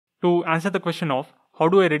To answer the question of how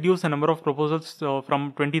do I reduce the number of proposals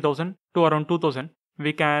from 20,000 to around 2,000,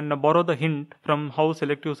 we can borrow the hint from how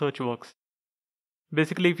selective search works.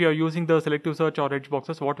 Basically, if you are using the selective search or edge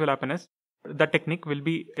boxes, what will happen is that technique will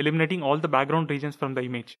be eliminating all the background regions from the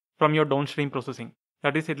image from your downstream processing.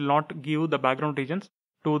 That is, it will not give the background regions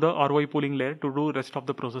to the ROI pooling layer to do rest of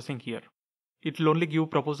the processing here. It will only give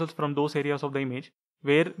proposals from those areas of the image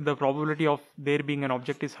where the probability of there being an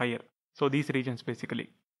object is higher. So these regions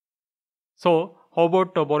basically. So how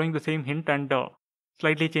about borrowing the same hint and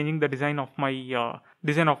slightly changing the design of my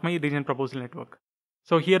region proposal network.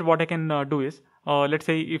 So here what I can do is, let's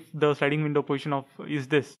say if the sliding window position of is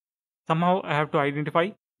this, somehow I have to identify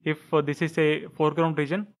if this is a foreground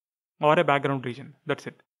region or a background region. That's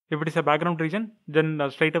it. If it is a background region, then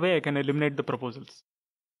straight away I can eliminate the proposals.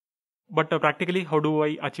 But practically, how do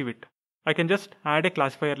I achieve it? I can just add a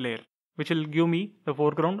classifier layer which will give me the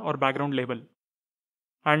foreground or background label.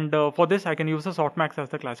 And for this I can use the softmax as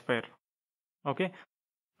the classifier. Okay.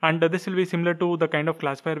 And this will be similar to the kind of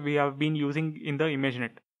classifier we have been using in the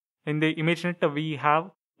ImageNet. In the ImageNet, we have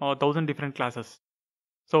 1,000 different classes.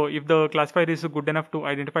 So if the classifier is good enough to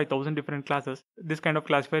identify 1,000 different classes, this kind of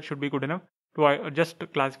classifier should be good enough to just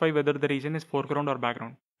classify whether the region is foreground or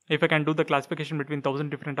background. If I can do the classification between 1,000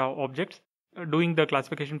 different objects, doing the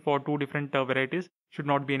classification for 2 different varieties should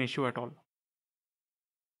not be an issue at all.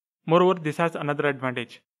 Moreover, this has another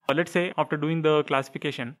advantage. Let's say after doing the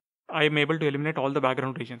classification, I am able to eliminate all the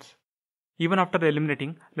background regions. Even after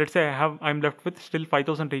eliminating, let's say I'm left with still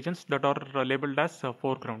 5,000 regions that are labeled as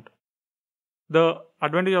foreground. The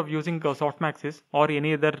advantage of using softmax is, or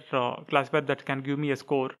any other classifier that can give me a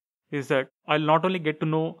score, is that I'll not only get to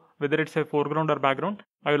know whether it's a foreground or background,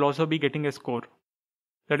 I will also be getting a score.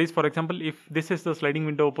 That is, for example, if this is the sliding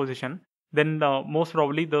window position, then most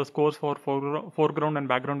probably the scores for foreground and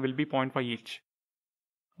background will be 0.5 each.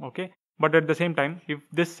 Okay. But at the same time, if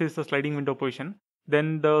this is the sliding window position,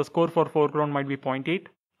 then the score for foreground might be 0.8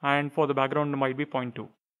 and for the background might be 0.2.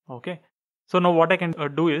 Okay. So now what I can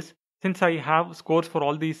do is, since I have scores for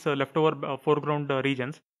all these leftover foreground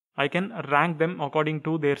regions, I can rank them according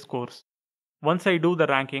to their scores. Once I do the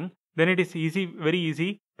ranking, then it is very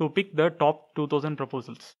easy to pick the top 2,000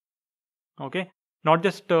 proposals. Okay. Not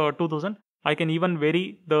just 2,000, I can even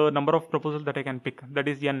vary the number of proposals that I can pick. That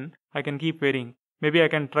is n. I can keep varying. Maybe I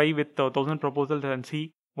can try with 1,000 proposals and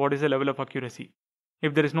see what is the level of accuracy.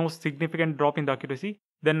 If there is no significant drop in the accuracy,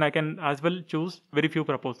 then I can as well choose very few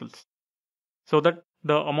proposals, so that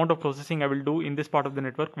the amount of processing I will do in this part of the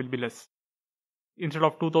network will be less. Instead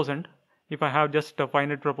of 2,000, if I have just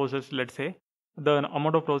 500 proposals, let's say, the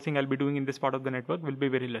amount of processing I'll be doing in this part of the network will be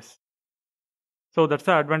very less. So that's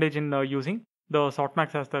the advantage in using the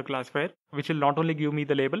softmax as the classifier, which will not only give me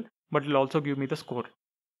the label, but will also give me the score.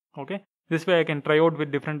 Okay. This way I can try out with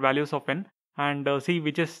different values of n and see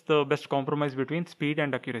which is the best compromise between speed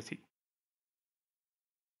and accuracy.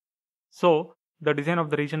 So the design of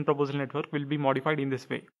the region proposal network will be modified in this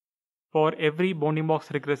way. For every bounding box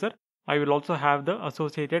regressor, I will also have the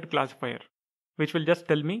associated classifier, which will just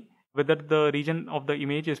tell me whether the region of the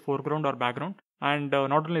image is foreground or background, and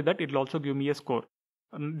not only that, it will also give me a score.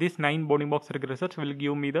 These 9 bounding box regressors will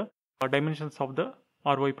give me the dimensions of the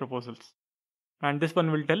ROI proposals, and this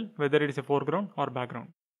one will tell whether it is a foreground or background.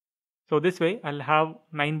 So this way I'll have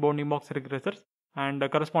 9 bounding box regressors, and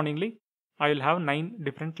correspondingly I will have 9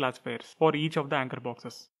 different classifiers for each of the anchor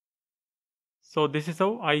boxes. So this is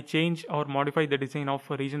how I change or modify the design of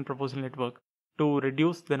a region proposal network to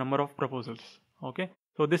reduce the number of proposals. Okay,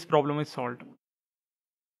 so this problem is solved.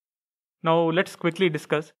 Now let's quickly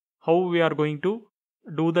discuss how we are going to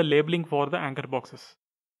do the labeling for the anchor boxes.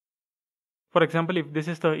 For example, if this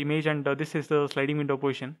is the image and this is the sliding window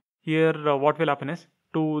position, here what will happen is,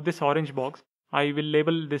 to this orange box I will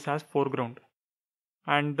label this as foreground,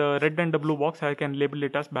 and the red and the blue box I can label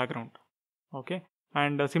it as background. Okay,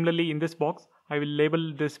 and similarly in this box I will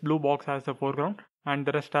label this blue box as the foreground and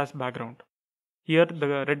the rest as background. Here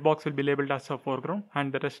the red box will be labeled as a foreground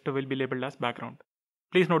and the rest will be labeled as background.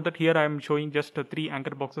 Please note that here I am showing just 3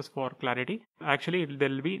 anchor boxes for clarity. Actually there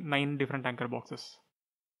will be 9 different anchor boxes.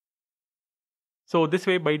 So this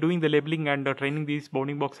way, by doing the labeling and training these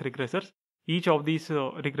bounding box regressors, each of these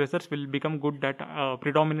regressors will become good at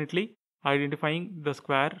predominantly identifying the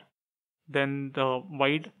square, then the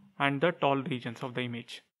wide and the tall regions of the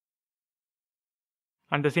image.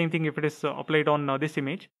 And the same thing if it is applied on this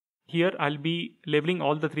image, here I'll be labeling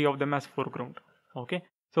all the 3 of them as foreground. Okay,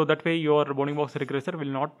 so that way your bounding box regressor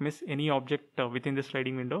will not miss any object within the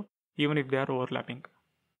sliding window, even if they are overlapping.